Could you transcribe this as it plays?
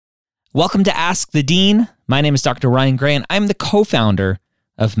Welcome to Ask the Dean. My name is Dr. Ryan Gray, and I'm the co-founder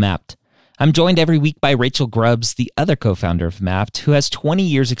of MAPT. I'm joined every week by Rachel Grubbs, the other co-founder of MAPT, who has 20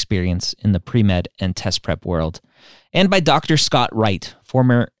 years experience in the pre-med and test prep world, and by Dr. Scott Wright,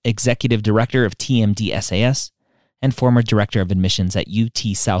 former executive director of TMD SAS and former director of admissions at UT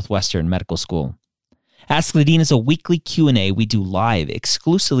Southwestern Medical School. Ask the Dean is a weekly Q&A we do live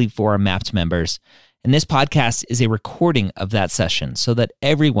exclusively for our MAPT members, and this podcast is a recording of that session so that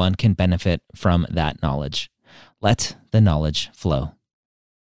everyone can benefit from that knowledge. Let the knowledge flow.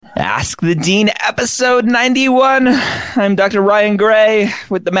 Ask the Dean, episode 91. I'm Dr. Ryan Gray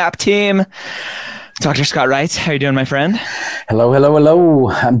with the MAP team. Dr. Scott Wright, how are you doing, my friend? Hello.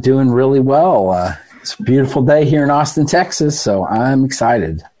 I'm doing really well. It's a beautiful day here in Austin, Texas, so I'm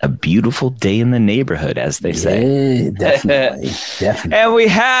excited. A beautiful day in the neighborhood, as they say. Yeah, definitely. And we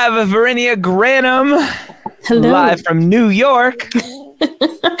have Verinia Granum, live from New York.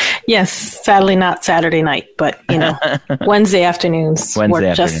 Yes, sadly not Saturday night, but Wednesday afternoons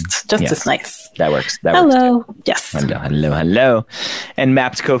work just as nice. That works. Hello. Yes. Hello. And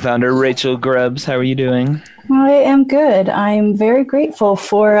MAPT co-founder Rachel Grubbs, how are you doing? I am good. I'm very grateful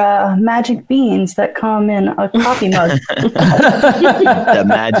for magic beans that come in a coffee mug. The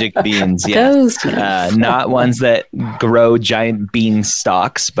magic beans, yeah. Those not ones that grow giant bean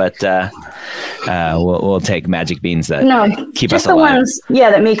stalks, but we'll take magic beans that keep us alive. Just the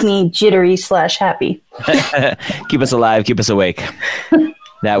ones, that make me jittery / happy. Keep us alive, keep us awake.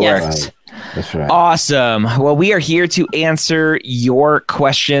 That works. Right. That's right. Awesome. Well, we are here to answer your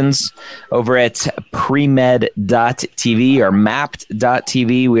questions over at premed.tv or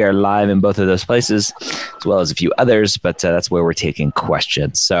mapped.tv. We are live in both of those places, as well as a few others, but that's where we're taking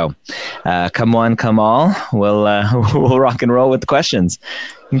questions. So come one, come all. We'll rock and roll with the questions,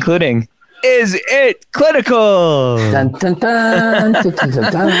 including, is it clinical? Dun, dun, dun, dun, dun,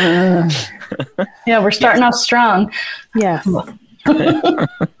 dun, dun. Yeah, we're starting off strong. Yeah.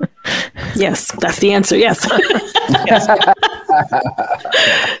 Yes, that's the answer. Yes.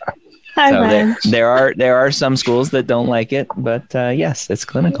 Hi, so there are some schools that don't like it, but yes, it's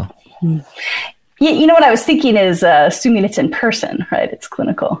clinical. Yeah, you know what I was thinking is assuming it's in person, right? It's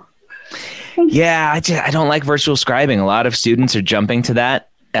clinical. Yeah, I don't like virtual scribing. A lot of students are jumping to that.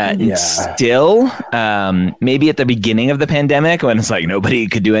 Still, maybe at the beginning of the pandemic when it's like nobody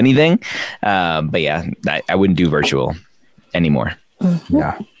could do anything. But yeah, I wouldn't do virtual anymore.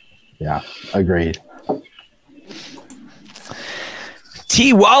 Yeah, agreed.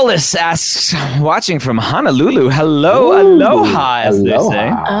 T. Wallace asks, watching from Honolulu. Hello, aloha, as they say.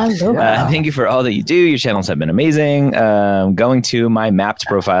 Aloha. Thank you for all that you do. Your channels have been amazing. Going to my MAPT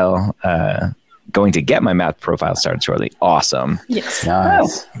profile. Going to get my MAPT profile started shortly. Awesome. Yes.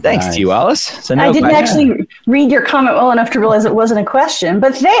 Nice. Thanks, Nice. T. Wallace. So I didn't actually read your comment well enough to realize it wasn't a question,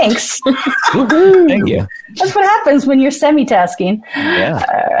 but thanks. Thank you. That's what happens when you're semi-tasking. Yeah.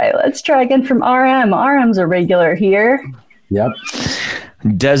 All right, let's try again from RM. RM's a regular here. Yep.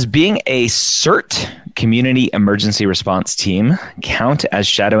 Does being a CERT, Community Emergency Response Team, count as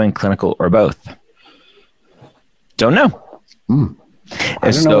shadowing, clinical, or both? Don't know.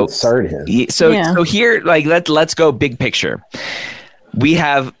 I don't know what CERT is. So here, like, let's go big picture. We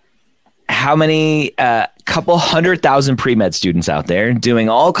have how many, couple 100,000 pre-med students out there doing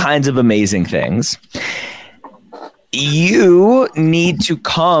all kinds of amazing things. You need to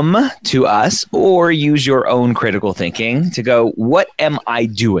come to us or use your own critical thinking to go, what am I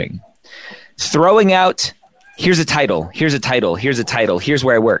doing? Throwing out, here's a title, here's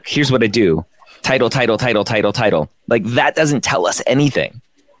where I work, here's what I do. Title. Like, that doesn't tell us anything.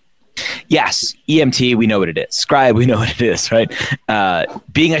 Yes, EMT, we know what it is. Scribe, we know what it is, right?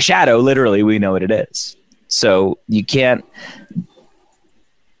 Being a shadow, literally, we know what it is. So you can't,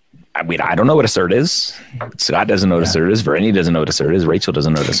 I mean, I don't know what a CERT is. Scott doesn't know what a CERT is. Vernie doesn't know what a CERT is. Rachel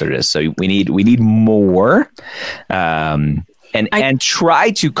doesn't know what a CERT is. So we need more. And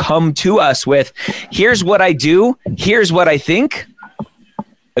try to come to us with, here's what I do, here's what I think.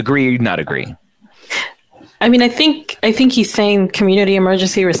 Agree, not agree. I mean, I think he's saying Community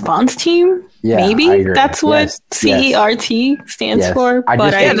Emergency Response Team. Yeah, maybe that's what CERT stands for.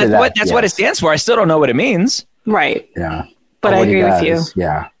 That's what it stands for. I still don't know what it means. Right. Yeah. But I agree with you.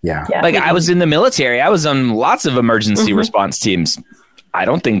 Yeah. Like, I was in the military. I was on lots of emergency response teams. I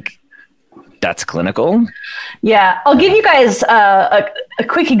don't think that's clinical. Yeah, I'll give you guys a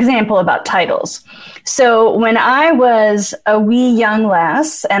quick example about titles. So when I was a wee young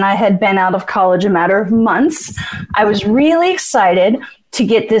lass and I had been out of college a matter of months, I was really excited to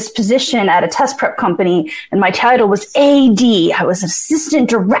get this position at a test prep company, and my title was AD. I was assistant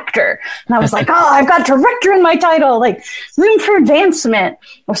director. And I was like, oh, I've got director in my title, like room for advancement.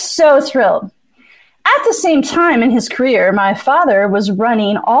 I was so thrilled. At the same time in his career, my father was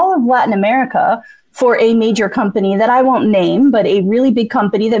running all of Latin America for a major company that I won't name, but a really big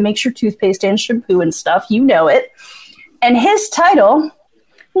company that makes your toothpaste and shampoo and stuff. You know it. And his title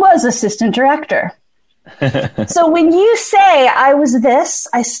was assistant director. So when you say I was this,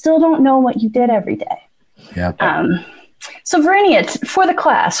 I still don't know what you did every day. Yeah. So Verinia, for the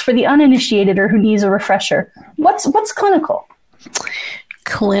class, for the uninitiated or who needs a refresher, what's clinical?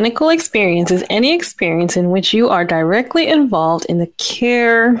 Clinical experience is any experience in which you are directly involved in the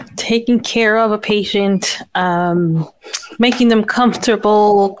care, taking care of a patient, making them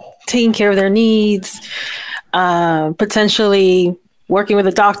comfortable, taking care of their needs, potentially working with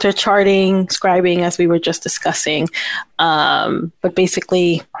a doctor, charting, scribing, as we were just discussing, but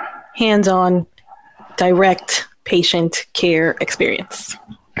basically hands-on, direct patient care experience.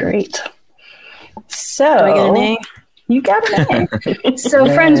 Great. So, do I get an A? You got an A. So,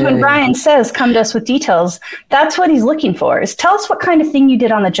 friends, when Brian says, come to us with details, that's what he's looking for, is tell us what kind of thing you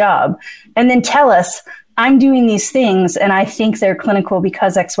did on the job, and then tell us, I'm doing these things and I think they're clinical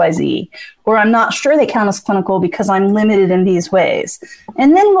because XYZ, or I'm not sure they count as clinical because I'm limited in these ways.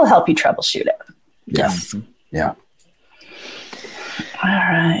 And then we'll help you troubleshoot it. Yes. Yeah. All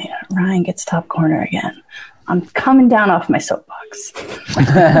right. Ryan gets top corner again. I'm coming down off my soapbox.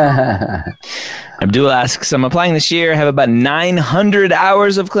 Abdul asks, I'm applying this year. I have about 900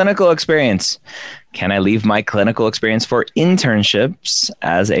 hours of clinical experience. Can I leave my clinical experience for internships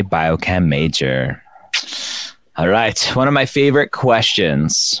as a biochem major? All right. One of my favorite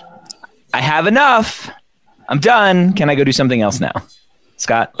questions. I have enough. I'm done. Can I go do something else now?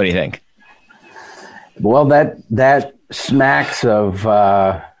 Scott, what do you think? Well, that smacks of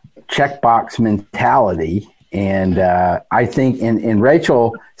checkbox mentality. And I think, and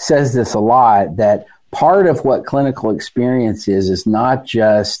Rachel says this a lot, that part of what clinical experience is not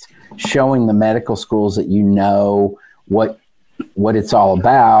just showing the medical schools that you know what it's all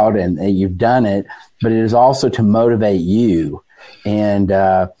about and that you've done it, but it is also to motivate you. And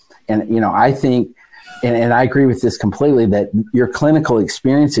you know, I think, and I agree with this completely, that your clinical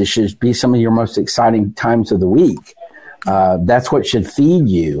experiences should be some of your most exciting times of the week. That's what should feed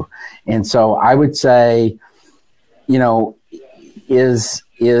you. And so I would say, you know, you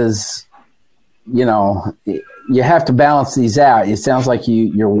know, you have to balance these out. It sounds like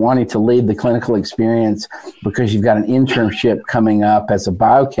you're wanting to leave the clinical experience because you've got an internship coming up as a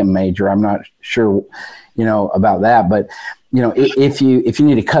biochem major. I'm not sure, you know, about that, but you know, if you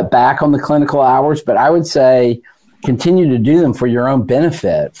need to cut back on the clinical hours, but I would say continue to do them for your own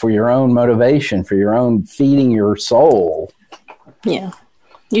benefit, for your own motivation, for your own feeding your soul. Yeah.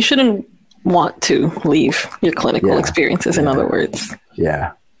 You shouldn't want to leave your clinical experiences, in other words.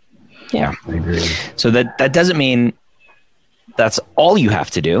 Yeah. Yeah. I agree. So that doesn't mean that's all you have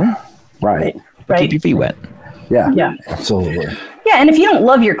to do. Right. Keep your feet wet. Yeah. Yeah. Absolutely. Yeah. And if you don't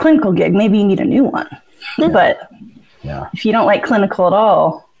love your clinical gig, maybe you need a new one. Yeah. But if you don't like clinical at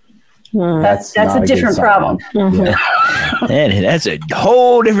all, that's a different problem. Mm-hmm. Yeah. And that's a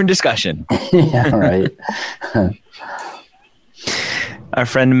whole different discussion. Yeah, right. Our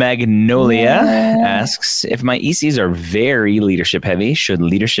friend Magnolia asks, if my ECs are very leadership heavy, should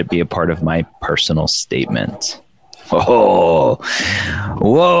leadership be a part of my personal statement? Whoa,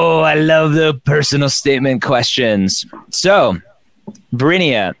 I love the personal statement questions. So,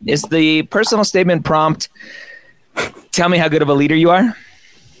 Verinia, is the personal statement prompt, tell me how good of a leader you are?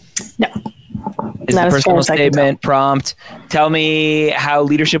 No. Is the personal statement prompt, tell me how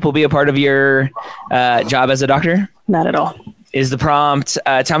leadership will be a part of your job as a doctor? Not at all. Is the prompt,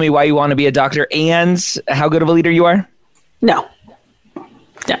 tell me why you want to be a doctor and how good of a leader you are? No.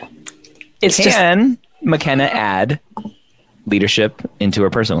 It's Can McKenna add leadership into her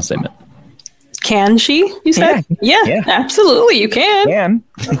personal statement? Can she, you said? Yeah, absolutely. You can.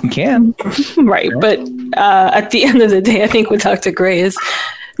 You can. Right. But at the end of the day, I think what Dr. Gray is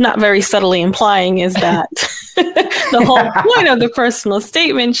not very subtly implying is that the whole point of the personal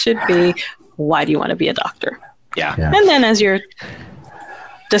statement should be, why do you want to be a doctor? Yeah. And then as you're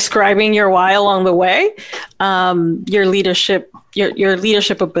describing your why along the way, your leadership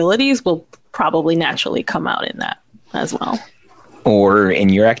abilities will probably naturally come out in that as well. Or in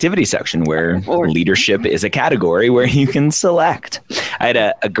your activity section where leadership is a category where you can select. I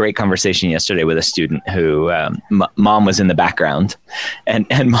had a great conversation yesterday with a student who mom was in the background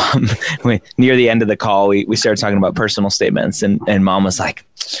and mom, near the end of the call, we started talking about personal statements and mom was like,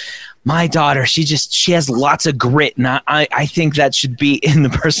 my daughter, she has lots of grit, and I think that should be in the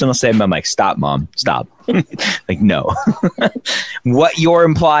personal statement. I'm like, stop, Mom, stop. Like, no. What you're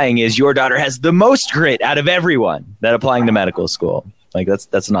implying is your daughter has the most grit out of everyone that applying to medical school. Like,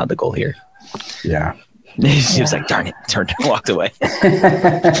 that's not the goal here. Yeah. She was like, darn it, turned and walked away.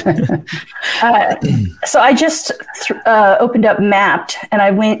 So I just opened up Mapped, and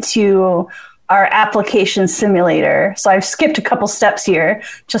I went to our application simulator. So I've skipped a couple steps here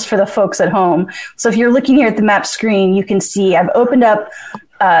just for the folks at home. So if you're looking here at the map screen, you can see I've opened up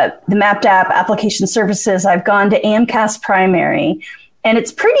the Mapped app application services. I've gone to AMCAS primary, and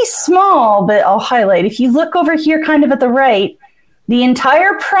it's pretty small, but I'll highlight. If you look over here kind of at the right, the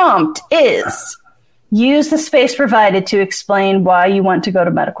entire prompt is use the space provided to explain why you want to go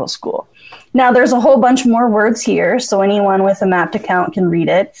to medical school. Now, there's a whole bunch more words here, so anyone with a Mapped account can read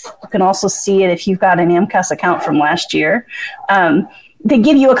it. You can also see it if you've got an AMCAS account from last year. They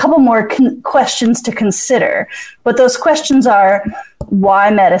give you a couple more questions to consider, but those questions are, why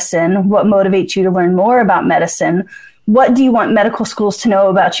medicine? What motivates you to learn more about medicine? What do you want medical schools to know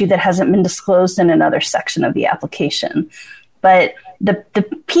about you that hasn't been disclosed in another section of the application? But the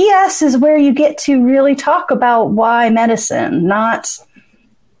PS is where you get to really talk about why medicine, not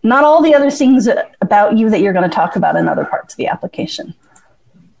all the other things about you that you're going to talk about in other parts of the application.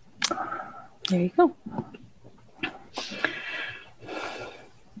 There you go.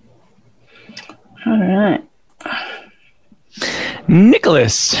 All right.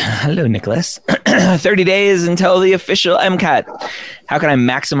 Nicholas. Hello, Nicholas. 30 days until the official MCAT. How can I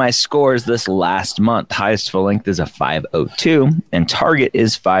maximize scores this last month? Highest full length is a 502 and target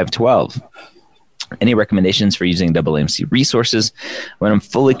is 512. Any recommendations for using AAMC resources when I'm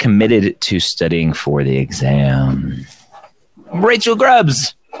fully committed to studying for the exam? Rachel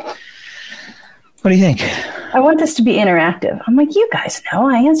Grubbs. What do you think? I want this to be interactive. I'm like, you guys know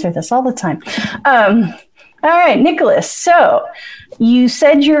I answer this all the time. All right, Nicholas. So you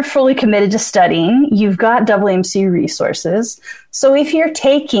said you're fully committed to studying. You've got AAMC resources. So if you're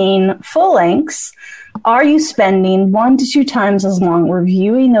taking full lengths, are you spending 1 to 2 times as long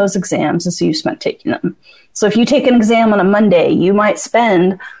reviewing those exams as you spent taking them? So if you take an exam on a Monday, you might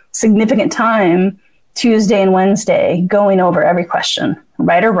spend significant time Tuesday and Wednesday going over every question,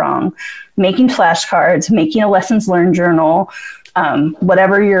 right or wrong, making flashcards, making a lessons learned journal,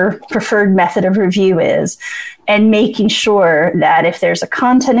 whatever your preferred method of review is, and making sure that if there's a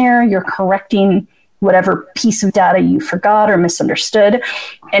content error, you're correcting whatever piece of data you forgot or misunderstood.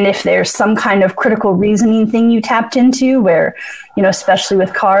 And if there's some kind of critical reasoning thing you tapped into where, especially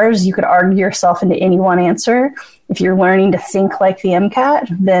with cars, you could argue yourself into any one answer. If you're learning to think like the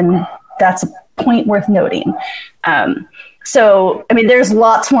MCAT, then that's a point worth noting. So, there's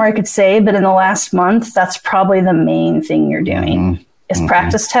lots more I could say, but in the last month, that's probably the main thing you're doing is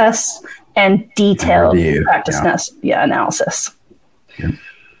practice tests and detailed practice tests, analysis. Yeah.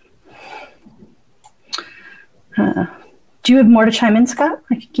 Do you have more to chime in, Scott?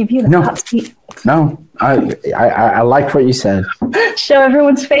 I could give you the hot seat. No, I liked what you said. Show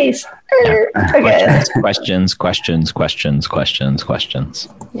everyone's face. Okay. Questions.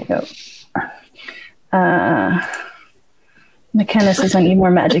 Yep. McKenna says, I need more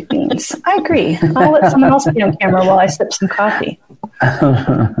magic beans. I agree. I'll let someone else be on camera while I sip some coffee.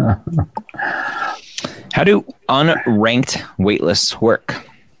 How do unranked waitlists work?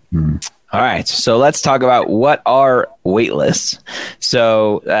 All right, so let's talk about what are waitlists.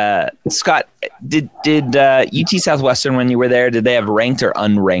 So, Scott, did UT Southwestern, when you were there, did they have ranked or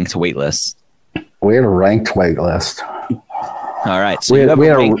unranked waitlists? We had a ranked waitlist. All right, so we had a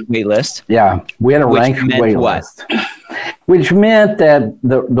ranked waitlist. Yeah, we had a ranked waitlist. Which meant that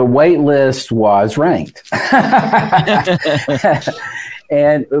the wait list was ranked.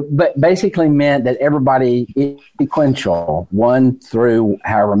 But basically meant that everybody sequential, 1 through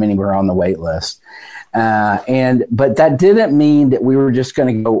however many were on the wait list. But that didn't mean that we were just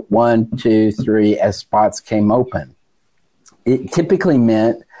going to go 1, 2, 3 as spots came open. It typically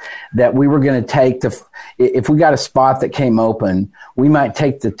meant that we were going to take if we got a spot that came open, we might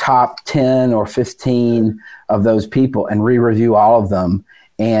take the top 10 or 15 of those people and re-review all of them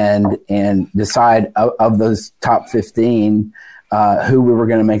and decide of those top 15 who we were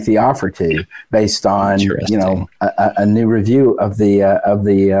going to make the offer to based on a new review of the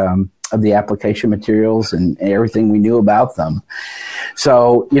application materials and everything we knew about them.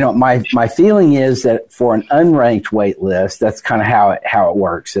 So my feeling is that for an unranked wait list, that's kind of how it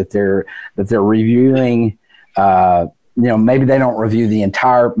works. That they're reviewing. Maybe they don't review the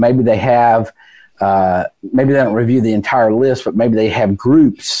entire. Maybe they have. Maybe they don't review the entire list, but maybe they have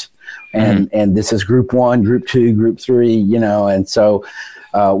groups. And this is group 1, group 2, group 3, and so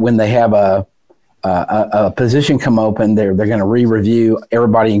when they have a position come open, they're going to re-review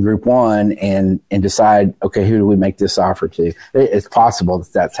everybody in group one and decide, okay, who do we make this offer to? It's possible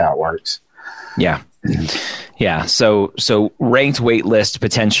that's how it works. Yeah. Yeah. So ranked wait list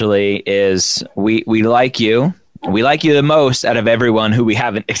potentially is we like you. We like you the most out of everyone who we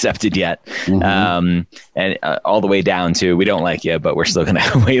haven't accepted yet. And all the way down to we don't like you, but we're still going to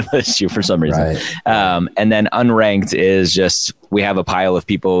waitlist you for some reason. Right. And then unranked is just we have a pile of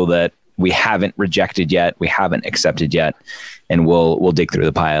people that we haven't rejected yet, we haven't accepted yet, and we'll dig through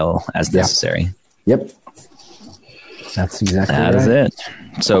the pile as necessary. Yep. That's exactly that is it.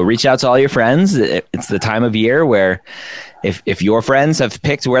 So reach out to all your friends. It's the time of year where if your friends have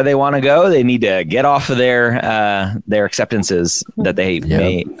picked where they want to go, they need to get off of their acceptances that they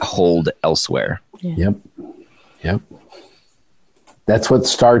may hold elsewhere. Yep. That's what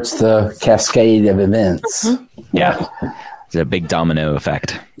starts the cascade of events. Yeah. It's a big domino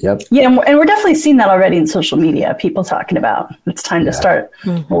effect. Yep. Yeah, and we're definitely seeing that already in social media. People talking about it's time to start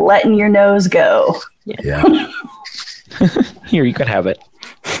letting your nose go. Yeah. Here, you could have it.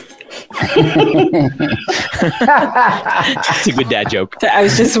 It's a good dad joke. I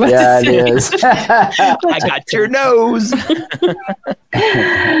was just about to say. It is. I got your nose.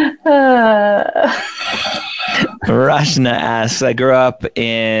 Rashna asks, I grew up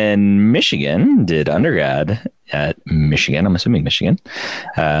in Michigan, did undergrad at Michigan. I'm assuming Michigan.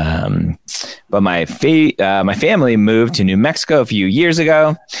 But my family moved to New Mexico a few years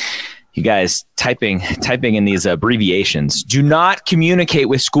ago. You guys typing in these abbreviations. Do not communicate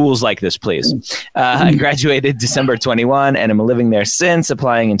with schools like this, please. I graduated December 21 and I'm living there since.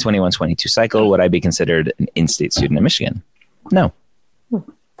 Applying in 21-22 cycle. Would I be considered an in-state student in Michigan? No.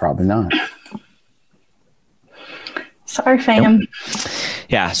 Probably not. Sorry, fam.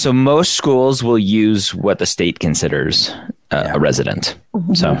 Yeah. So most schools will use what the state considers a resident.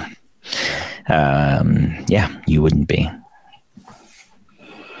 So, you wouldn't be.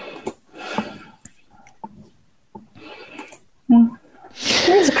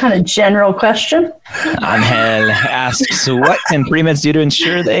 Here's a kind of general question. Angel asks, what can pre-meds do to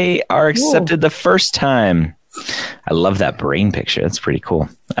ensure they are accepted the first time? I love that brain picture. That's pretty cool.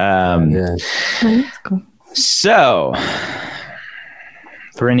 That's cool. So,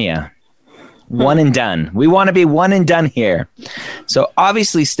 Verinia, one and done. We want to be one and done here. So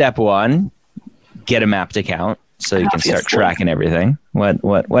obviously step one, get a mapped account so you can start tracking everything.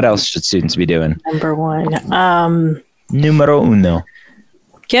 What else should students be doing? Number one. Numero uno.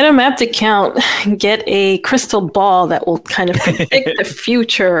 Get a mapped account. Get a crystal ball that will kind of predict the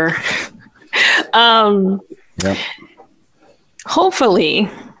future. Hopefully,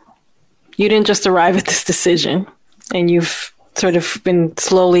 you didn't just arrive at this decision and you've sort of been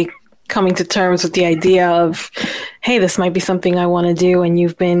slowly coming to terms with the idea of, hey, this might be something I want to do. And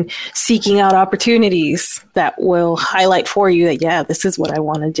you've been seeking out opportunities that will highlight for you that, yeah, this is what I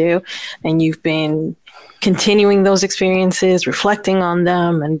want to do. And you've been continuing those experiences, reflecting on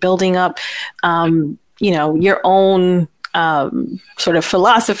them and building up, your own sort of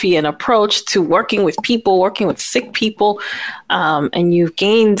philosophy and approach to working with people, working with sick people. And you've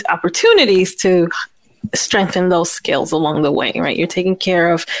gained opportunities to strengthen those skills along the way, right? You're taking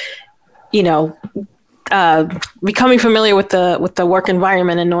care of, becoming familiar with the work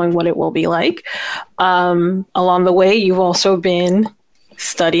environment and knowing what it will be like. Along the way, you've also been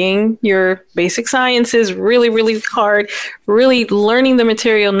studying your basic sciences really, really hard, really learning the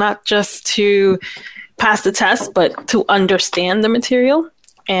material, not just to pass the test, but to understand the material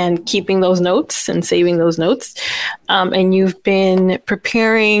and keeping those notes and saving those notes. And you've been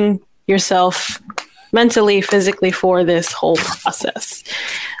preparing yourself mentally, physically for this whole process.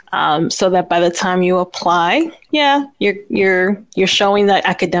 So that by the time you apply, you're showing that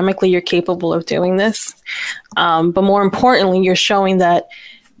academically you're capable of doing this. But more importantly, you're showing that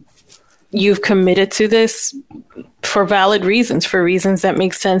you've committed to this for valid reasons, for reasons that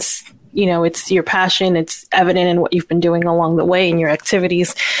make sense. It's your passion. It's evident in what you've been doing along the way in your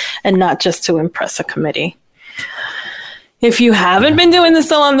activities and not just to impress a committee. If you haven't been doing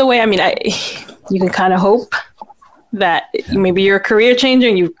this along the way, you can kind of hope that maybe you're a career changer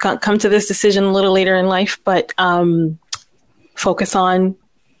and you've come to this decision a little later in life, but focus on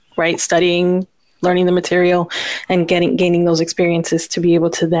studying, learning the material, and gaining those experiences to be able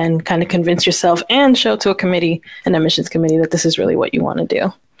to then kind of convince yourself and show to a committee, an admissions committee, that this is really what you want to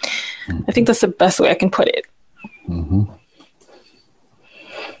do. I think that's the best way I can put it. Mm-hmm.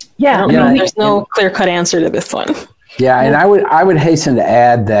 Yeah, there's no clear-cut answer to this one. Yeah, and I would hasten to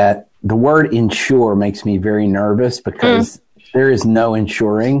add that the word insure makes me very nervous because there is no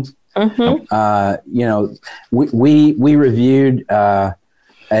insuring. Mm-hmm. We reviewed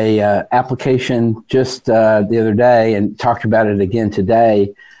a application just the other day and talked about it again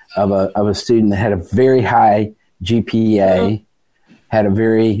today of a student that had a very high GPA, had a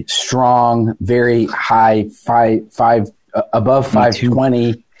very strong, very high above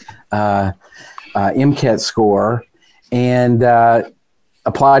 520 MCAT score, and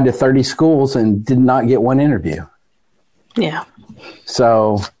applied to 30 schools and did not get one interview. Yeah.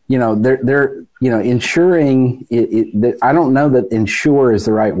 So, they're ensuring it, I don't know that ensure is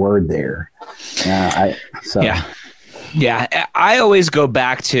the right word there. Yeah. I always go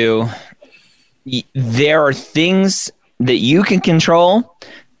back to there are things that you can control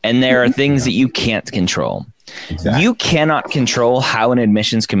and there are things that you can't control. Exactly. You cannot control how an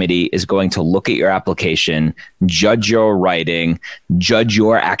admissions committee is going to look at your application, judge your writing, judge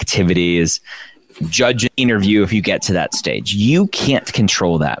your activities, judge an interview if you get to that stage. You can't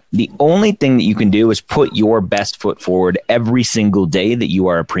control that. The only thing that you can do is put your best foot forward every single day that you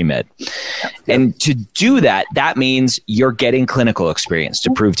are a pre-med. And to do that, that means you're getting clinical experience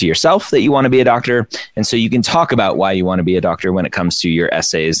to prove to yourself that you want to be a doctor. And so you can talk about why you want to be a doctor when it comes to your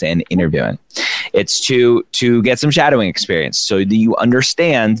essays and interviewing. It's to get some shadowing experience so that you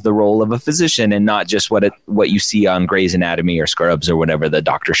understand the role of a physician and not just what you see on Grey's Anatomy or Scrubs or whatever the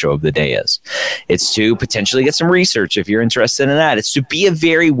doctor show of the day is. It's to potentially get some research if you're interested in that. It's to be a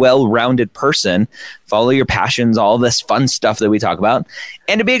very well-rounded person, follow your passions, all this fun stuff that we talk about,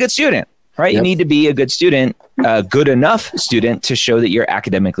 and to be a good student, right? Yep. You need to be a good student, a good enough student to show that you're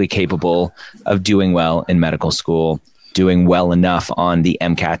academically capable of doing well in medical school, doing well enough on the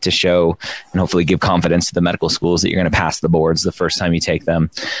MCAT to show and hopefully give confidence to the medical schools that you're going to pass the boards the first time you take them.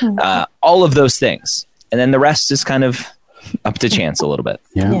 All of those things. And then the rest is kind of up to chance a little bit.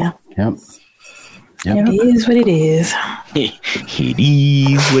 Yeah. Yep. It is what it is. It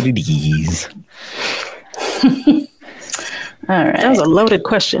is what it is. All right. That was a loaded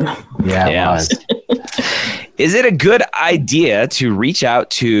question. Yeah. It was. Is it a good idea to reach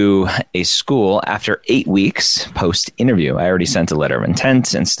out to a school after 8 weeks post-interview? I already sent a letter of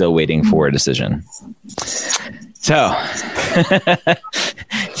intent and still waiting for a decision. So,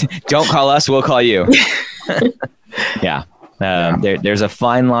 don't call us, we'll call you. Yeah. There's a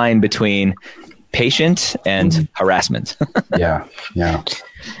fine line between patient and harassment. Yeah,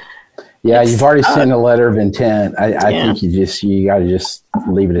 you've already sent a letter of intent. I think you got to just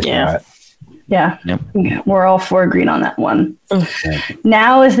leave it at that. Yeah, We're all four agreed on that one.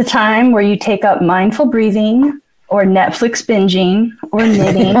 Now is the time where you take up mindful breathing or Netflix binging or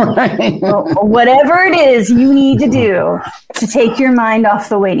knitting or whatever it is you need to do to take your mind off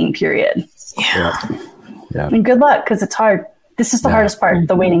the waiting period. Yeah. And good luck, because it's hard. This is the hardest part,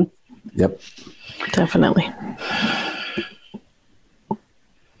 the waiting. Yep. Definitely.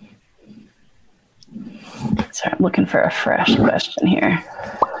 Sorry, I'm looking for a fresh question here.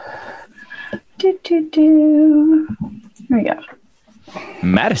 Here we go.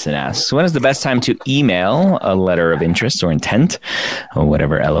 Madison asks, when is the best time to email a letter of interest or intent, or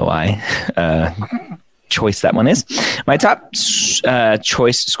whatever LOI choice that one is? My top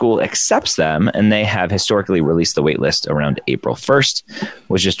choice school accepts them, and they have historically released the wait list around April 1st.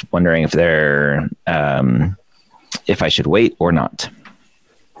 Was just wondering if they're if I should wait or not.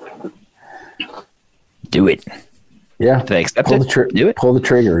 Do it. Yeah. If they accept it, do it. Pull the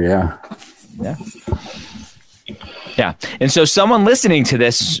trigger, Yeah. And so someone listening to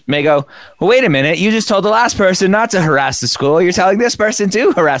this may go, well, wait a minute. You just told the last person not to harass the school. You're telling this person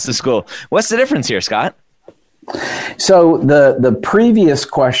to harass the school. What's the difference here, Scott? So the previous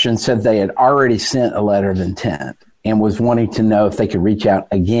question said they had already sent a letter of intent and was wanting to know if they could reach out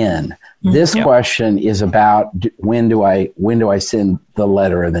again. This question is about when do I send the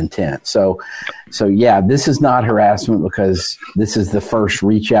letter of intent? So this is not harassment because this is the first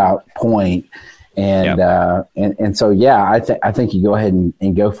reach out point. And so I think you go ahead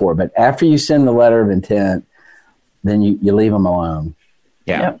and go for it. But after you send the letter of intent, then you leave them alone.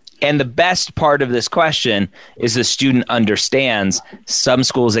 Yeah. Yep. And the best part of this question is the student understands some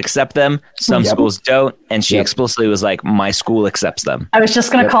schools accept them, some schools don't. And she explicitly was like, my school accepts them. I was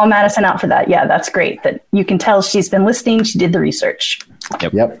just going to call Madison out for that. Yeah, that's great. That you can tell she's been listening. She did the research.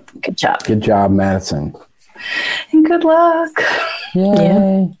 Yep. Good job. Good job, Madison. And good luck. Yay.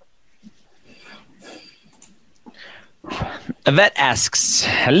 Yeah. Yvette asks,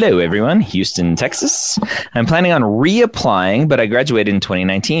 hello, everyone. Houston, Texas. I'm planning on reapplying, but I graduated in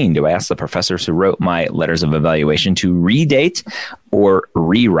 2019. Do I ask the professors who wrote my letters of evaluation to redate or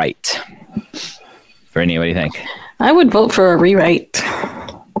rewrite? Brittany, what do you think? I would vote for a rewrite.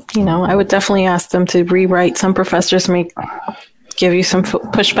 I would definitely ask them to rewrite. Some professors make give you some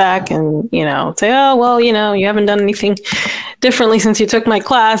pushback and, say, oh, well, you haven't done anything differently since you took my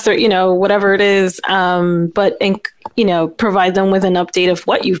class or, whatever it is. But provide them with an update of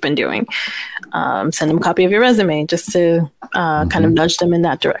what you've been doing. Send them a copy of your resume just to kind of nudge them in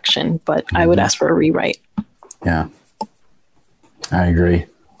that direction. But I would ask for a rewrite. Yeah, I agree.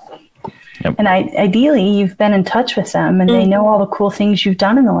 Yep. And ideally, you've been in touch with them and they know all the cool things you've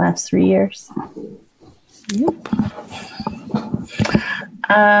done in the last 3 years. Yep.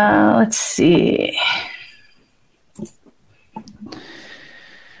 Let's see.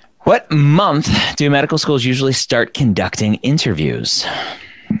 What month do medical schools usually start conducting interviews?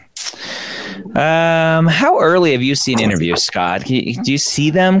 How early have you seen interviews, Scott? Do you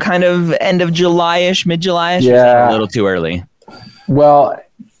see them kind of end of July-ish, mid-July-ish? Yeah. Or is that a little too early? Well,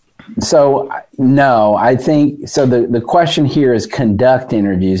 so no, I think so. The question here is conduct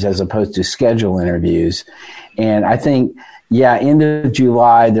interviews as opposed to schedule interviews. And I think, end of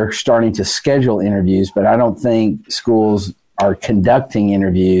July, they're starting to schedule interviews, but I don't think schools are conducting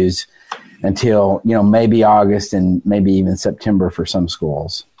interviews until, maybe August and maybe even September for some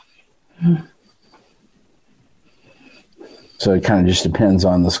schools. So it kind of just depends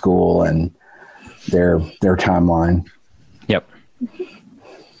on the school and their timeline. Yep.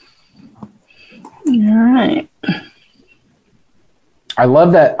 All right. I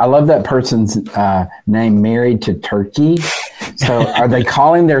love that person's name, Married to Turkey. So are they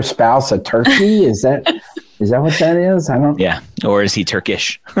calling their spouse a turkey? Is that what that is? I don't. Yeah. Or is he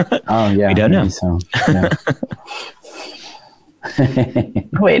Turkish? Oh yeah. We don't know. So, yeah.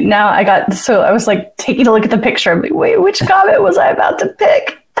 Wait, now I was like taking a look at the picture. I'm like, wait, which comment was I about to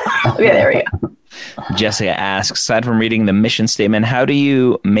pick? Okay, there we go. Jessica asks, aside from reading the mission statement, how do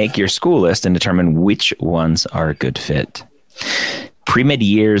you make your school list and determine which ones are a good fit?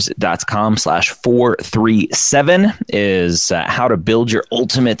 premedyears.com/437 is how to build your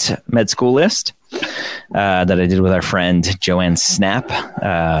ultimate med school list that I did with our friend Joanne Snap,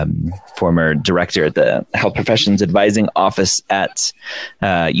 former director at the Health Professions Advising Office at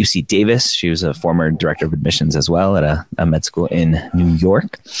UC Davis. She was a former director of admissions as well at a med school in New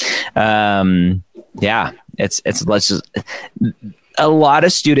York. A lot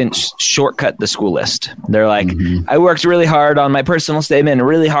of students shortcut the school list. They're like, I worked really hard on my personal statement and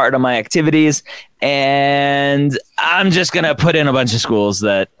really hard on my activities, and I'm just going to put in a bunch of schools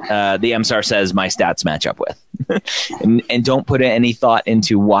that the MSAR says my stats match up with. and don't put any thought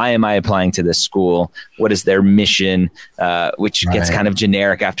into why am I applying to this school? What is their mission? Which gets kind of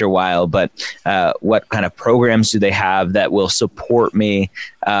generic after a while, but what kind of programs do they have that will support me?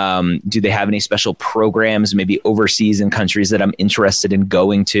 Do they have any special programs, maybe overseas in countries that I'm interested in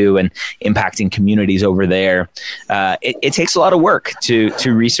going to and impacting communities over there? It takes a lot of work to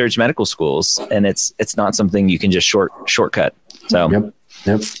research medical schools, and it's not something you can just shortcut. So,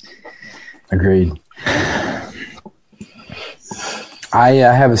 Yep. Agreed. I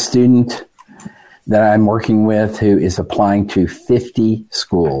have a student that I'm working with who is applying to 50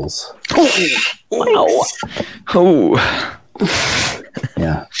 schools. Wow. Oh.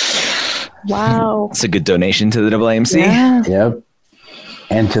 Yeah. Wow. It's a good donation to the AAMC. Yeah. Yep.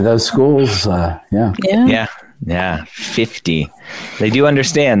 And to those schools, Yeah, 50. They do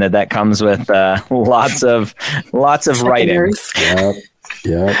understand that comes with lots of writing.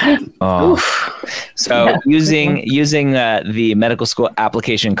 Yep. Oh. So using the medical school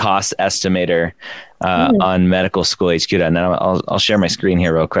application cost estimator on medical school HQ, and then I'll share my screen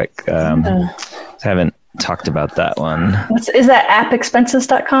here real quick. I haven't talked about that one. Is that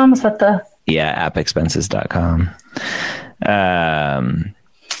appexpenses.com? Is that the? Yeah, appexpenses.com.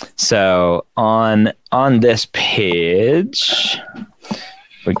 So on this page,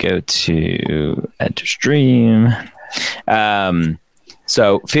 we go to Ed to Stream.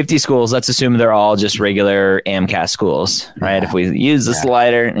 So 50 schools, let's assume they're all just regular AMCAS schools, right? If we use the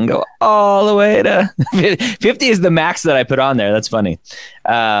slider and go all the way to 50 is the max that I put on there. That's funny.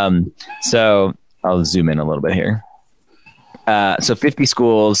 So I'll zoom in a little bit here. So 50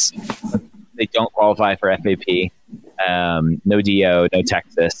 schools, they don't qualify for FAP. No DO, no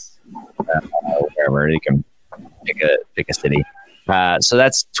Texas, wherever you can pick a city. So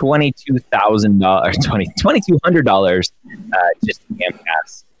that's $2,200 just in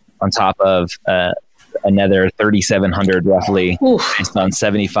AMCAS on top of another $3,700 roughly based on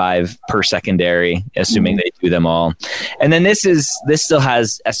 75 per secondary, assuming they do them all. And then this still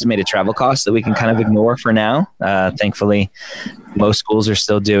has estimated travel costs that we can kind of ignore for now. Thankfully, most schools are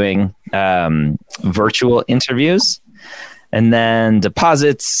still doing virtual interviews. And then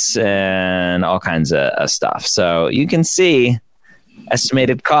deposits and all kinds of stuff. So you can see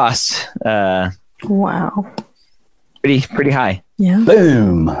estimated costs. Wow. pretty high. Yeah.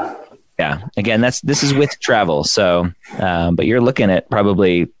 Boom. Yeah. Again, this is with travel. So, but you're looking at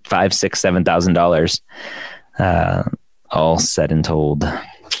probably $5,000, $6,000, $7,000, all said and told.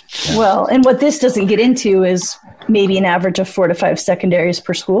 Well, and what this doesn't get into is maybe an average of 4 to 5 secondaries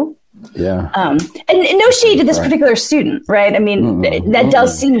per school. Yeah. And no shade to this particular student, right? I mean, that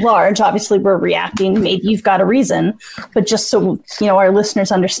does seem large. Obviously, we're reacting. Maybe you've got a reason, but just so our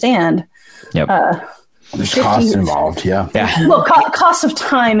listeners understand, Yep. There's costs involved. Yeah. Well, cost of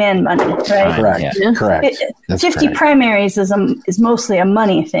time and money, right? Correct. Yeah. Correct. 50 correct. primaries is mostly a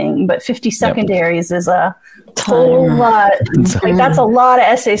money thing, but 50 secondaries is a whole lot. Like, that's a lot of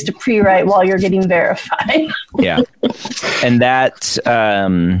essays to pre-write while you're getting verified. Yeah. And that,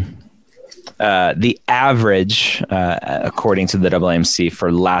 the average, according to the AAMC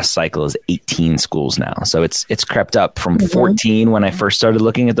for last cycle, is 18 schools now. So it's crept up from 14 when I first started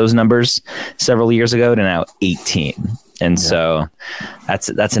looking at those numbers several years ago to now 18. And so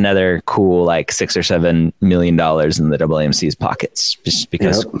that's another cool, like $6 or $7 million in the AAMC's pockets, just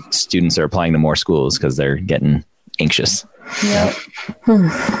because students are applying to more schools because they're getting anxious. Yep.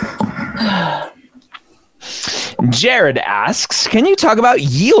 Jared asks, can you talk about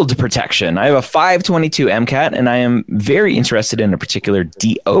yield protection? I have a 522 MCAT and I am very interested in a particular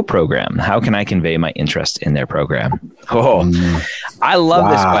DO program. How can I convey my interest in their program? I love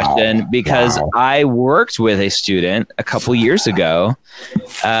this question because I worked with a student a couple years ago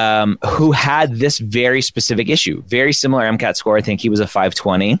who had this very specific issue, very similar MCAT score. I think he was a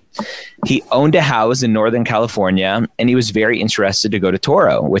 520. He owned a house in Northern California and he was very interested to go to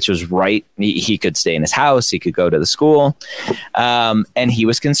Toro, which was right. He could stay in his house. He could go to the school. And he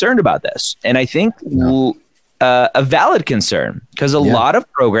was concerned about this. And I think a valid concern, because a lot of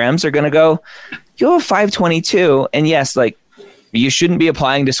programs are going to go, you have a 522. And yes, like, you shouldn't be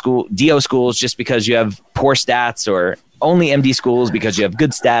applying to DO schools just because you have poor stats, or only MD schools because you have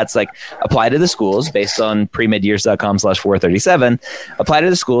good stats. Like, apply to the schools based on premedyears.com/437. Apply to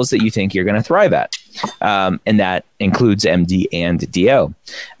the schools that you think you're going to thrive at. And that includes MD and DO.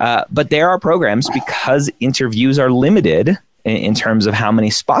 But there are programs, because interviews are limited in terms of how many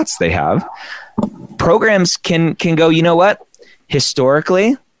spots they have, programs can go, you know what?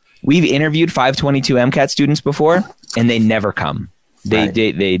 Historically, we've interviewed 522 MCAT students before, and they never come.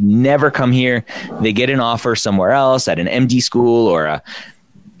 They never come here. They get an offer somewhere else at an MD school or a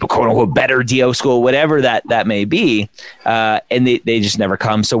quote unquote better DO school, whatever that may be. And they just never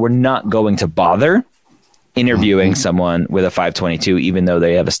come. So we're not going to bother interviewing someone with a 522, even though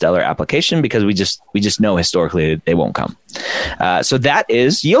they have a stellar application, because we just know historically they won't come. So that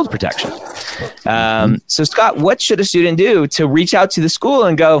is yield protection. So Scott, what should a student do to reach out to the school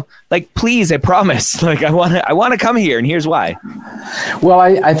and go, like, please, I promise, like, I want to come here, and here's why. Well,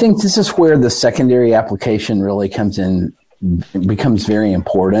 I think this is where the secondary application really comes in, becomes very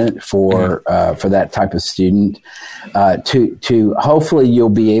important for that type of student. To hopefully you'll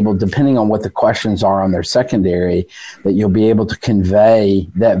be able, depending on what the questions are on their secondary, that you'll be able to convey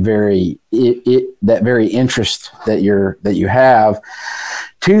that very interest that you have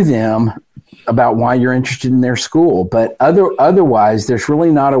to them about why you're interested in their school. But otherwise, there's really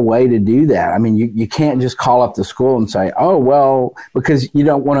not a way to do that. I mean, you can't just call up the school and say, oh, well, because you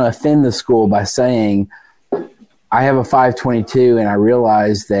don't want to offend the school by saying, I have a 522 and I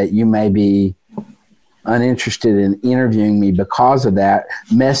realize that you may be uninterested in interviewing me because of that.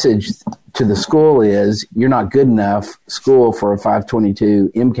 Message to the school is, you're not good enough school for a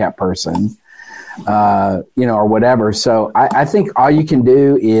 522 MCAT person, or whatever. So I think all you can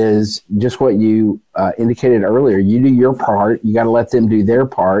do is just what you indicated earlier. You do your part. You got to let them do their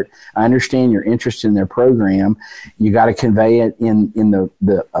part. I understand your interest in their program. You got to convey it in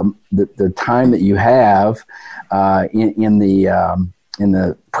the time that you have in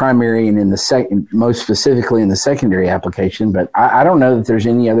the primary and in the second, most specifically in the secondary application. But I don't know that there's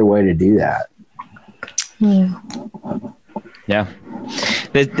any other way to do that. Yeah.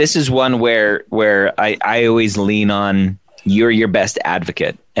 This is one where I always lean on you're your best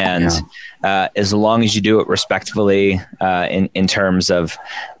advocate. And as long as you do it respectfully in terms of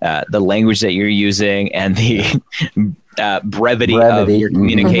the language that you're using and the brevity of your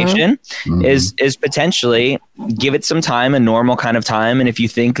communication is potentially give it some time, a normal kind of time. And if you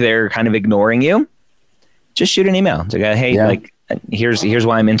think they're kind of ignoring you, just shoot an email to go, hey, like, here's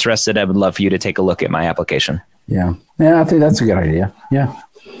why I'm interested. I would love for you to take a look at my application. Yeah. I think that's a good idea. Yeah.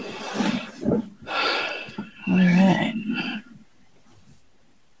 All right.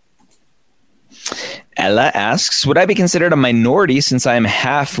 Ella asks, would I be considered a minority since I am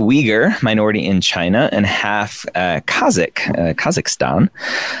half Uyghur, minority in China, and half Kazakhstan,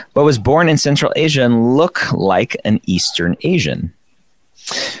 but was born in Central Asia and look like an Eastern Asian?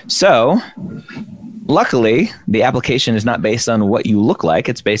 So, luckily, the application is not based on what you look like.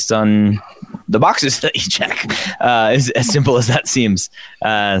 It's based on the boxes that you check, as simple as that seems.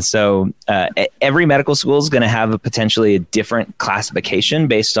 So every medical school is going to have potentially a different classification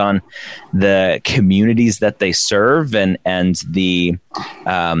based on the communities that they serve and the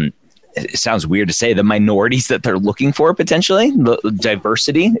it sounds weird to say the minorities that they're looking for potentially. The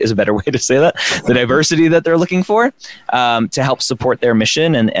diversity is a better way to say that. The diversity that they're looking for to help support their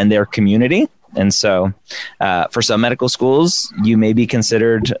mission and their community. And so for some medical schools, you may be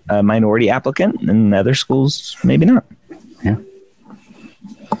considered a minority applicant, and other schools, maybe not. Yeah,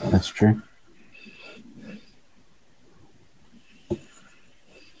 that's true.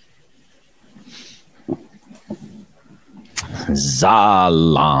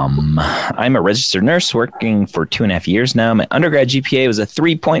 Zalam. I'm a registered nurse working for 2.5 years now. My undergrad GPA was a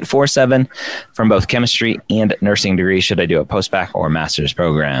 3.47 from both chemistry and nursing degree. Should I do a post-bac or master's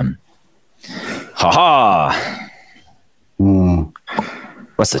program? Ha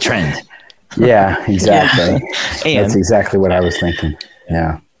What's the trend? Yeah, exactly. And that's exactly what I was thinking.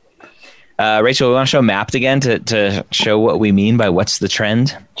 Yeah. Rachel, we want to show mapped again to show what we mean by what's the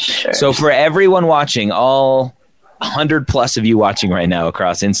trend. Sure. So for everyone watching, all 100 plus of you watching right now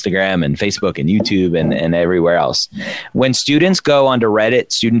across Instagram and Facebook and YouTube and everywhere else. When students go onto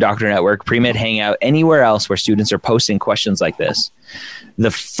Reddit, Student Doctor Network, Pre-Med Hangout, anywhere else where students are posting questions like this,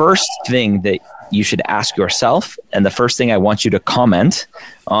 the first thing that you should ask yourself, and the first thing I want you to comment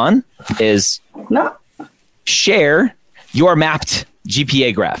on, is share your mapped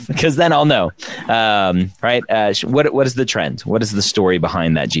GPA graph, because then I'll know. Right? What is the trend? What is the story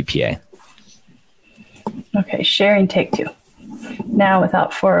behind that GPA? Okay, sharing take 2. Now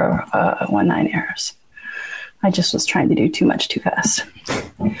without 419 errors. I just was trying to do too much too fast.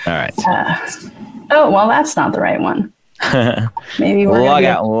 All right. Oh, well, that's not the right one. Maybe we'll log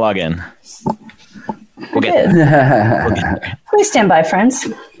out and we'll log in. We'll get there. Please stand by, friends.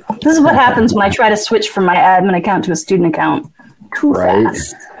 This is what happens when I try to switch from my admin account to a student account too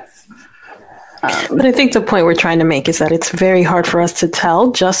fast. But I think the point we're trying to make is that it's very hard for us to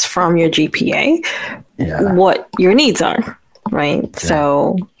tell just from your GPA what your needs are, right?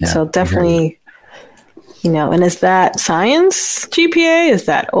 Yeah. So definitely, and is that science GPA? Is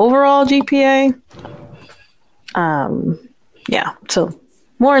that overall GPA? So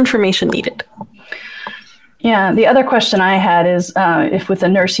more information needed. Yeah, the other question I had is if with a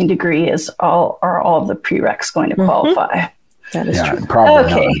nursing degree are all of the prereqs going to qualify? That is true.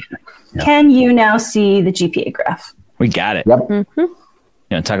 Probably okay. Not. Yep. Can you now see the GPA graph? We got it. Yep. Mm-hmm. You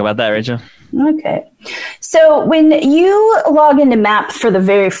want to talk about that, Rachel? Okay. So when you log into MAP for the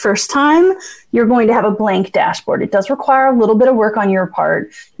very first time, you're going to have a blank dashboard. It does require a little bit of work on your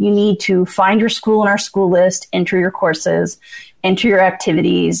part. You need to find your school in our school list, enter your courses, enter your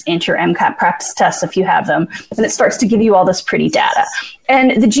activities, enter your MCAT practice tests if you have them, and it starts to give you all this pretty data.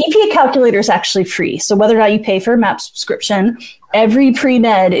 And the GPA calculator is actually free. So whether or not you pay for a MAP subscription, every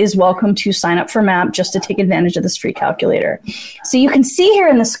pre-med is welcome to sign up for MAP just to take advantage of this free calculator. So you can see here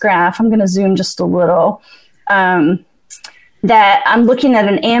in this graph, I'm going to zoom just a little, that I'm looking at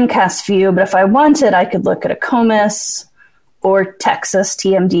an AMCAS view, but if I wanted, I could look at a COMIS or Texas,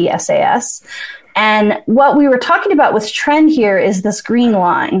 TMD, SAS. And what we were talking about with trend here is this green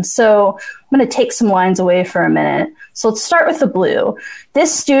line. So I'm going to take some lines away for a minute. So let's start with the blue.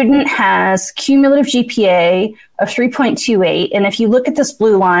 This student has cumulative GPA of 3.28. And if you look at this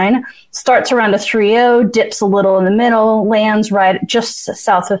blue line, starts around a 3.0, dips a little in the middle, lands right just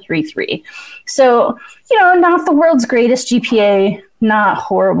south of 3.3. So, not the world's greatest GPA, not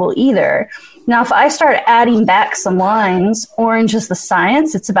horrible either. Now, if I start adding back some lines, orange is the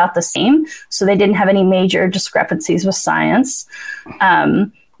science, it's about the same. So they didn't have any major discrepancies with science.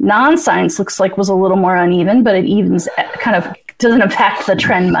 Non-science looks like was a little more uneven, but it evens, kind of doesn't impact the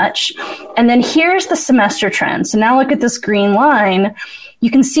trend much. And then here's the semester trend. So now look at this green line. You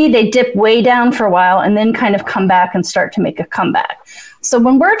can see they dip way down for a while and then kind of come back and start to make a comeback. So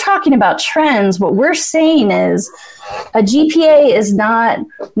when we're talking about trends, what we're saying is a GPA is not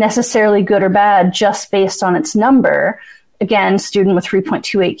necessarily good or bad just based on its number. Again, student with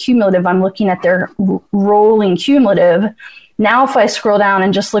 3.28 cumulative, I'm looking at their rolling cumulative. Now, if I scroll down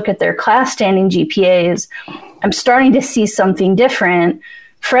and just look at their class standing GPAs, I'm starting to see something different.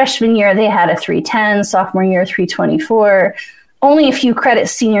 Freshman year, they had a 310, sophomore year, 324. Only a few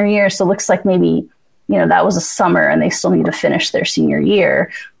credits senior year, so it looks like maybe that was a summer and they still need to finish their senior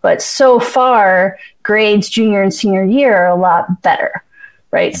year. But so far, grades junior and senior year are a lot better,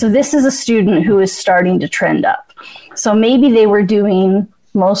 right? So this is a student who is starting to trend up. So maybe they were doing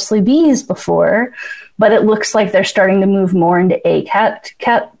mostly Bs before, but it looks like they're starting to move more into A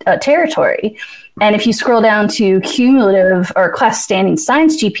territory. And if you scroll down to cumulative or class standing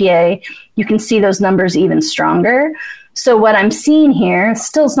science GPA, you can see those numbers even stronger. So what I'm seeing here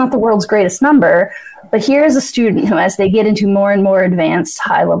still is not the world's greatest number, but here is a student who, as they get into more and more advanced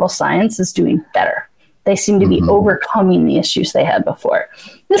high-level science, is doing better. They seem to be overcoming the issues they had before.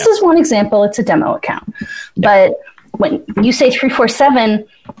 This is one example. It's a demo account. But when you say 347,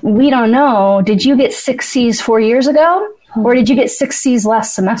 we don't know. Did you get 6 Cs 4 years ago, or did you get 6 Cs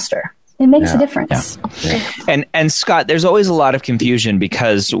last semester? It makes a difference. And Scott, there's always a lot of confusion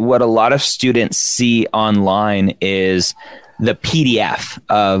because what a lot of students see online is the PDF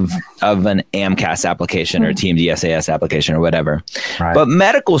of an AMCAS application or TMD SAS application or whatever. Right. But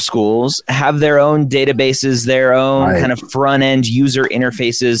medical schools have their own databases, their own kind of front end user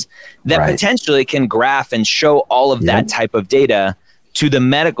interfaces that potentially can graph and show all of that type of data to the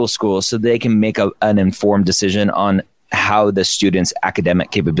medical school so they can make an informed decision on how the student's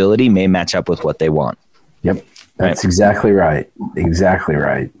academic capability may match up with what they want. Yep. That's exactly right. Exactly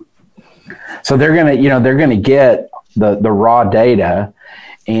right. So they're going to get the raw data,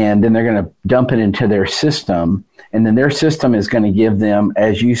 and then they're going to dump it into their system, and then their system is going to give them,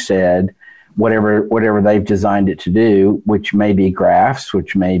 as you said, whatever they've designed it to do, which may be graphs,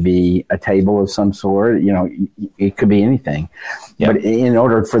 which may be a table of some sort. It could be anything. But in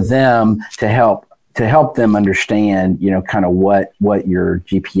order for them to help them understand, kind of what your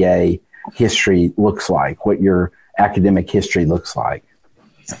GPA history looks like, what your academic history looks like.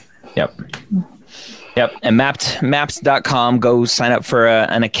 Yep. And maps.com, go sign up for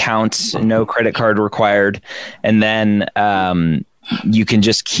an account, no credit card required. And then you can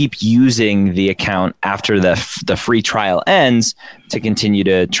just keep using the account after the free trial ends to continue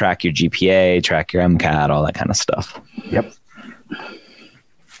to track your GPA, track your MCAT, all that kind of stuff. Yep.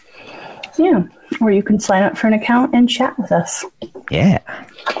 Yeah. Or you can sign up for an account and chat with us. Yeah.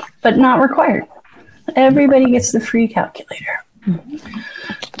 But not required. Everybody gets the free calculator.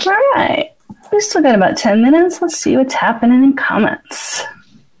 All right. We still got about 10 minutes. Let's see what's happening in comments.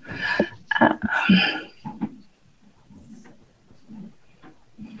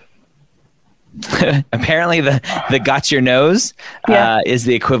 Apparently the got your nose is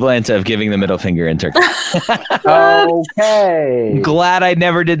the equivalent of giving the middle finger in Turkey. Okay. Glad I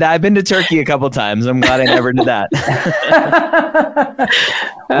never did that. I've been to Turkey a couple times. I'm glad I never did that.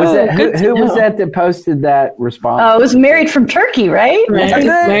 Who was that posted that response? Oh, it was Married from Turkey, right?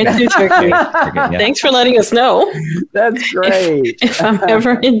 Married to Turkey. Thanks for letting us know. That's great. If I'm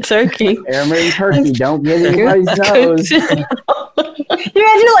ever in Turkey. Ever in Turkey, don't get anybody's nose. You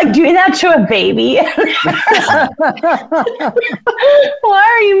imagine doing that to a baby? Why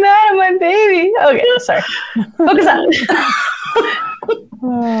are you mad at my baby? Okay, sorry. Focus on.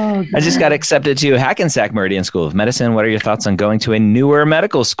 I just got accepted to Hackensack Meridian School of Medicine. What are your thoughts on going to a newer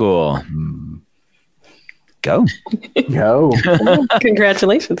medical school? Go.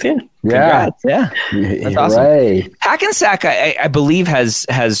 Congratulations. Yeah. Congrats. Yeah. That's awesome. Hackensack, I believe, has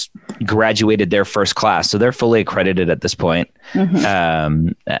graduated their first class, so they're fully accredited at this point.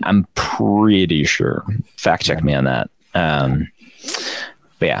 I'm pretty sure. Fact check me on that.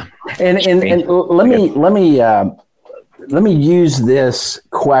 But yeah. And let me use this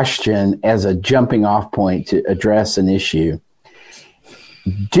question as a jumping off point to address an issue.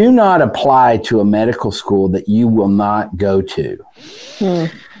 Do not apply to a medical school that you will not go to.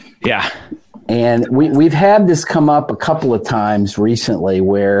 Yeah. And we've had this come up a couple of times recently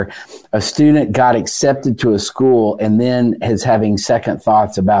where a student got accepted to a school and then is having second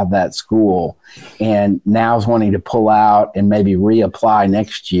thoughts about that school and now is wanting to pull out and maybe reapply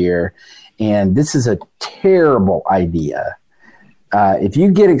next year. And this is a terrible idea. If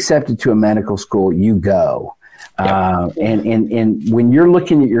you get accepted to a medical school, you go. And when you're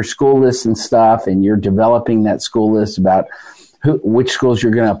looking at your school list and stuff and you're developing that school list about which schools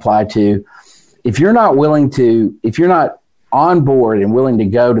you're going to apply to, if you're not on board and willing to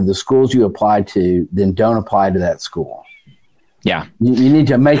go to the schools you apply to, then don't apply to that school. Yeah. You need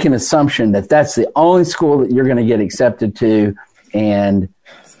to make an assumption that that's the only school that you're going to get accepted to, and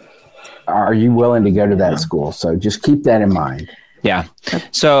are you willing to go to that school? So just keep that in mind. Yeah.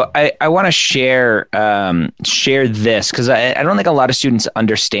 So I want to share this because I don't think a lot of students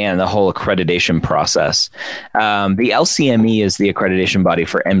understand the whole accreditation process. The LCME is the accreditation body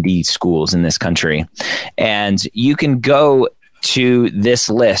for MD schools in this country. And you can go to this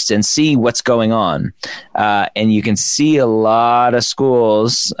list and see what's going on. And you can see a lot of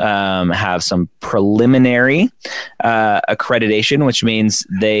schools have some preliminary accreditation, which means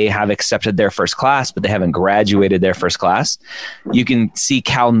they have accepted their first class, but they haven't graduated their first class. You can see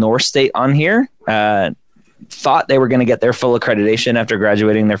Cal North State on here. Thought they were going to get their full accreditation after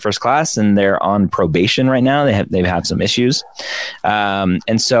graduating their first class, and they're on probation right now. They have some issues.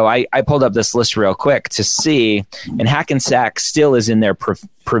 And so I pulled up this list real quick to see, and Hackensack still is in their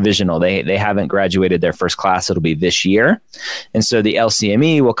provisional. They haven't graduated their first class. It'll be this year. And so the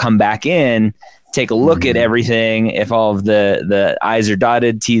LCME will come back in, take a look at everything. If all of the I's are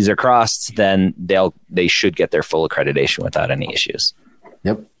dotted, T's are crossed, then they should get their full accreditation without any issues.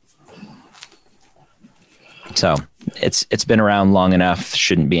 Yep. So it's been around long enough.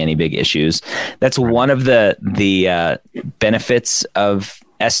 Shouldn't be any big issues. That's one of the benefits of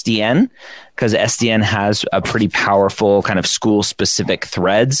SDN, because SDN has a pretty powerful kind of school specific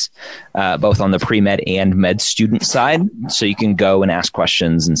threads, both on the pre-med and med student side. So you can go and ask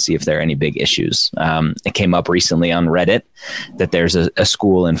questions and see if there are any big issues. It came up recently on Reddit that there's a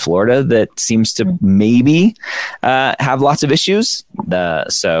school in Florida that seems to maybe have lots of issues.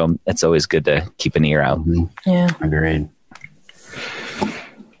 So it's always good to keep an ear out. Yeah. Agreed.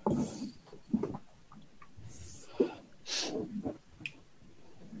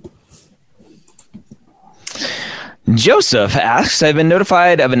 Joseph asks, I've been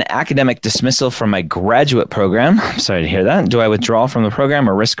notified of an academic dismissal from my graduate program. I'm sorry to hear that. Do I withdraw from the program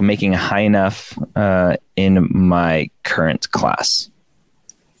or risk making high enough in my current class?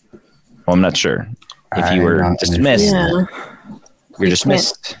 Well, I'm not sure. If you were dismissed, you're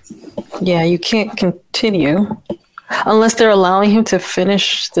dismissed. Yeah, you can't continue unless they're allowing him to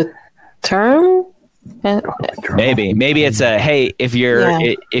finish the term. Maybe it's a, hey, if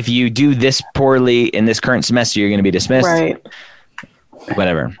you do this poorly in this current semester, you're going to be dismissed. Right.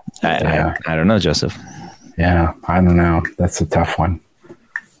 Whatever. I don't know, Joseph. Yeah, I don't know. That's a tough one.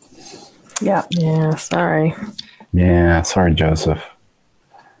 Yeah. Sorry. Yeah, sorry, Joseph.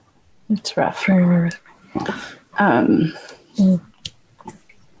 It's rough. How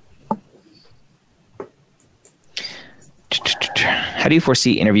do you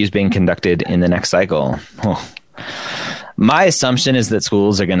foresee interviews being conducted in the next cycle? Oh. My assumption is that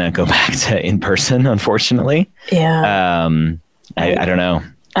schools are going to go back to in person, unfortunately. Yeah. I don't know.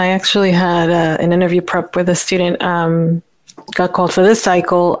 I actually had an interview prep with a student, got called for this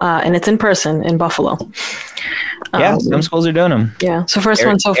cycle, and it's in person in Buffalo. Yeah, some schools are doing them. Yeah, so first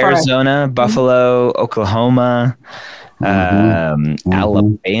one so far. Arizona, Buffalo, Oklahoma,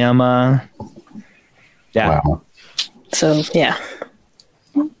 Alabama. Yeah. Wow. So, yeah.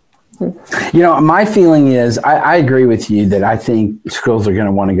 My feeling is I agree with you that I think schools are going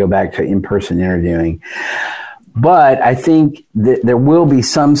to want to go back to in-person interviewing. But I think that there will be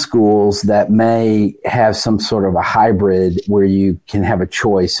some schools that may have some sort of a hybrid where you can have a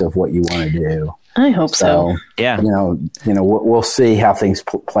choice of what you want to do. I hope so. Yeah. We'll see how things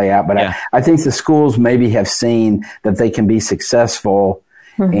play out. But yeah. I think the schools maybe have seen that they can be successful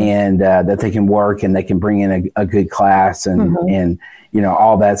and that they can work and they can bring in a good class and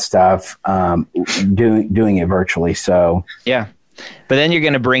all that stuff, doing it virtually. So yeah. But then you're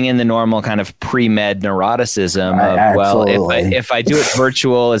going to bring in the normal kind of pre-med neuroticism of, absolutely. well, if I do it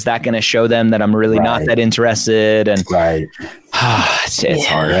virtual, is that going to show them that I'm really not that interested? And it's hard.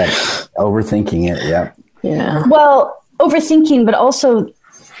 Right. Overthinking it. Yep. Yeah. Well, overthinking, but also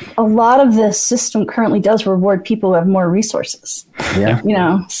a lot of the system currently does reward people who have more resources.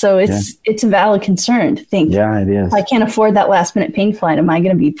 Yeah. So it's a valid concern to think. Yeah, it is. I can't afford that last minute pain flight. Am I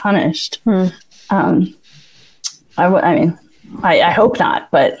going to be punished? I hope not,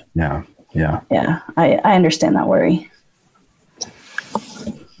 but yeah. I understand that worry.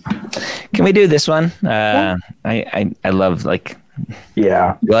 Can we do this one? I love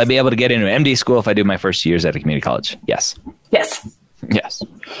yeah. Will I be able to get into MD school if I do my first years at a community college? Yes.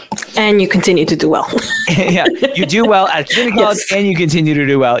 And you continue to do well. Yeah. You do well at community college and you continue to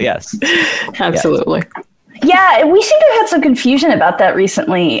do well. Yes. Absolutely. Yeah. We seem to have had some confusion about that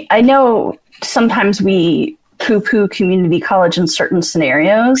recently. I know sometimes we poo-poo community college in certain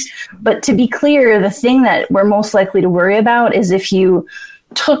scenarios, but to be clear, the thing that we're most likely to worry about is if you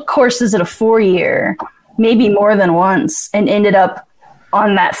took courses at a 4-year, maybe more than once, and ended up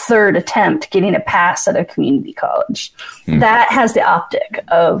on that third attempt getting a pass at a community college. That has the optic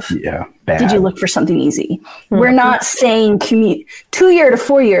of, did you look for something easy? We're not saying 2-year to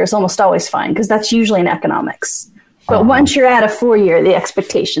 4-year is almost always fine, because that's usually in economics. But once you're at a 4-year, the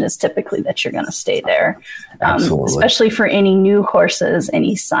expectation is typically that you're going to stay there, especially for any new courses,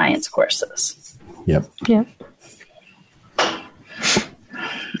 any science courses. Yep.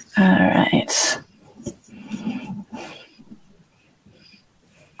 All right.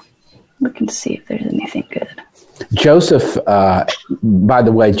 Looking to see if there's anything good. Joseph, by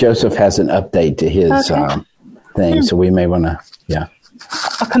the way, Joseph has an update to his thing, so we may want to,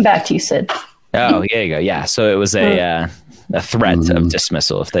 I'll come back to you, Sid. Oh, there you go. Yeah. So it was a threat of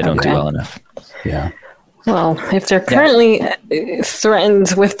dismissal if they don't do well enough. Yeah. Well, if they're currently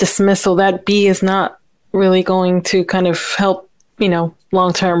threatened with dismissal, that B is not really going to kind of help,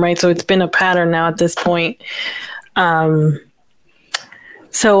 long term, right? So it's been a pattern now at this point.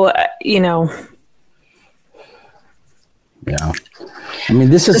 Yeah. I mean,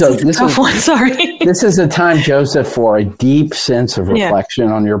 this is a tough one. Sorry. This is a time, Joseph, for a deep sense of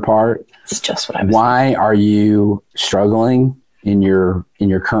reflection on your part. It's just what I was Why are you struggling in your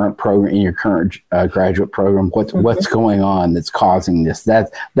current program, in your current graduate program? What's going on that's causing this?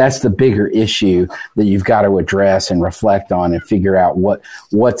 That's the bigger issue that you've got to address and reflect on and figure out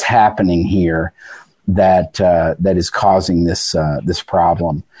what's happening here that is causing this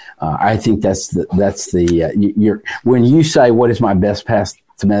problem. I think when you say what is my best path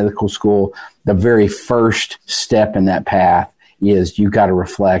to medical school, the very first step in that path is you've got to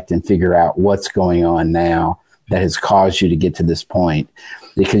reflect and figure out what's going on now that has caused you to get to this point.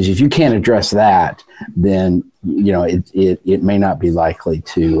 Because if you can't address that, then it may not be likely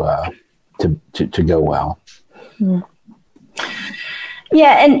to go well. Mm.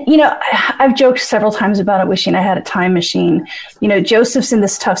 Yeah, and I've joked several times about it, wishing I had a time machine. Joseph's in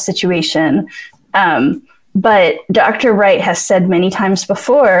this tough situation, but Dr. Wright has said many times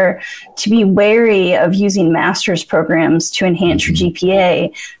before to be wary of using master's programs to enhance your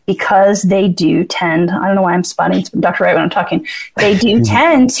GPA because they do tend. I don't know why I'm spotting Dr. Wright when I'm talking. They do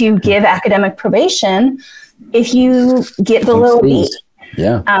tend to give academic probation if you get below a B.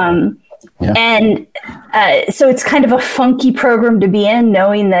 Yeah. Yeah. And so it's kind of a funky program to be in,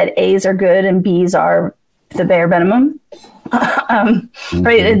 knowing that A's are good and B's are the bare minimum.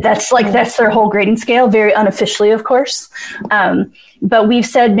 Right? That's their whole grading scale, very unofficially, of course. But we've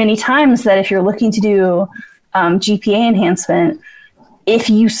said many times that if you're looking to do GPA enhancement,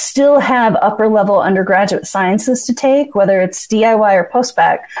 if you still have upper level undergraduate sciences to take, whether it's DIY or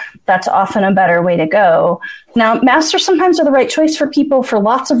post-bac, that's often a better way to go. Now, masters sometimes are the right choice for people for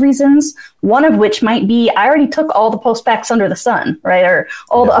lots of reasons, one of which might be I already took all the post-bacs under the sun, right? Or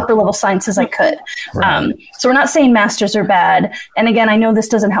all the upper level sciences I could. Right. So we're not saying masters are bad. And again, I know this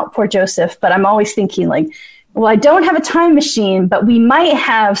doesn't help poor Joseph, but I'm always thinking well, I don't have a time machine, but we might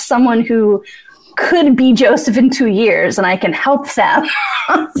have someone who could be Joseph in 2 years and I can help them.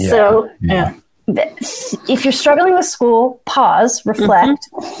 If you're struggling with school, pause, reflect,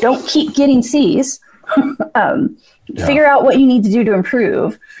 don't keep getting C's, figure out what you need to do to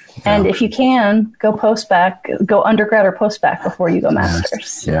improve. And if you can, go post-bac, go undergrad or post-bac before you go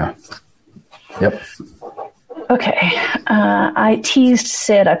masters. Yeah. Yep. Okay. I teased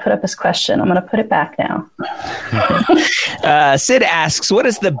Sid. I put up his question. I'm going to put it back now. Sid asks, what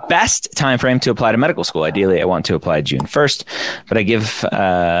is the best time frame to apply to medical school? Ideally, I want to apply June 1st, but I give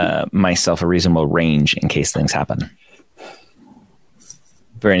myself a reasonable range in case things happen.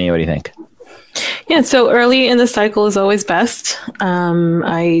 Brittany, what do you think? Yeah, so early in the cycle is always best.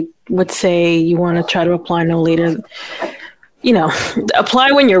 I would say you want to try to apply no later.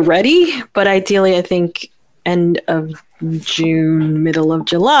 Apply when you're ready, but ideally, I think end of June, middle of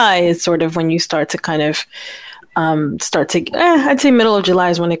July is sort of when you start to kind of I'd say middle of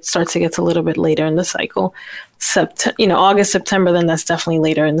July is when it starts to get a little bit later in the cycle. August, September, then that's definitely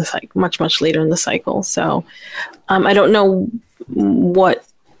later in the cycle, much, much later in the cycle. So I don't know what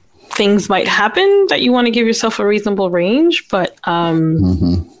things might happen that you want to give yourself a reasonable range, but I'd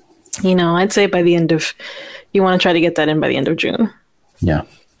say by the end of, you want to try to get that in by the end of June. Yeah.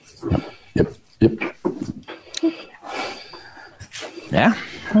 Yep. Yeah.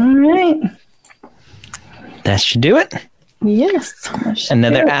 All right. That should do it. Yes.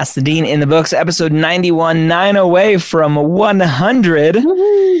 Another Ask the Dean in the books, episode 91, 9 away from 100.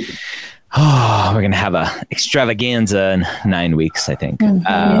 Woo-hoo. Oh, we're going to have a extravaganza in 9 weeks, I think.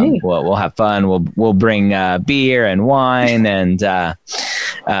 We'll have fun. We'll bring beer and wine and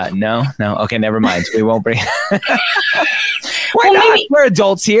no. Okay, never mind. We won't bring. Why not? Maybe, we're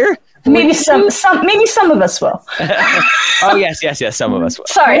adults here. Maybe some of us will. Oh yes, some of us will.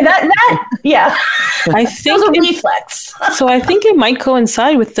 Sorry, that yeah. I think it reflex. So I think it might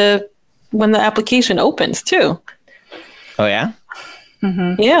coincide with when the application opens too. Oh yeah.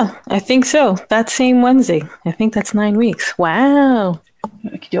 Mm-hmm. Yeah, I think so. That same Wednesday. I think that's 9 weeks. Wow.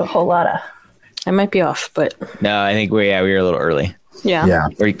 We could do a whole lot of. I might be off, but no, I think we were a little early. Yeah.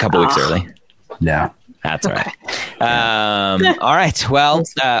 We're a couple weeks early. Yeah. That's all right. All right. Well,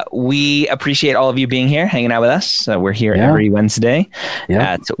 we appreciate all of you being here, hanging out with us. We're here every Wednesday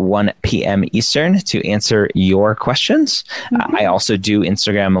at 1 p.m. Eastern to answer your questions. I also do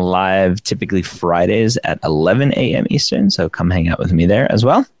Instagram Live typically Fridays at 11 a.m. Eastern. So come hang out with me there as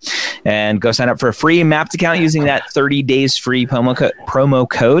well. And go sign up for a free Mapped account using that 30 days free promo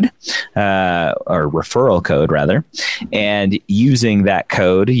code or referral code, rather. And using that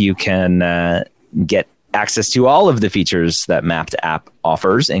code, you can get access to all of the features that Mapped app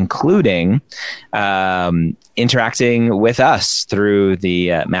offers, including interacting with us through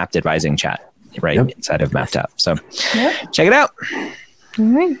the Mapped advising chat inside of Mapped app. So check it out. All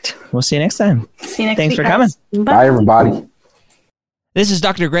right. We'll see you next time. See you next Thanks week, for coming. Bye, everybody. This is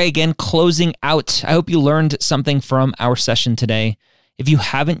Dr. Gray again, closing out. I hope you learned something from our session today. If you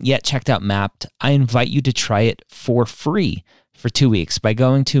haven't yet checked out Mapped, I invite you to try it for free for 2 weeks by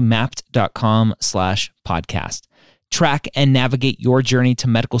going to mapped.com/podcast. Track and navigate your journey to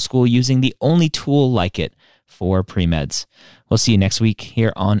medical school using the only tool like it for pre-meds. We'll see you next week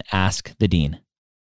here on Ask the Dean.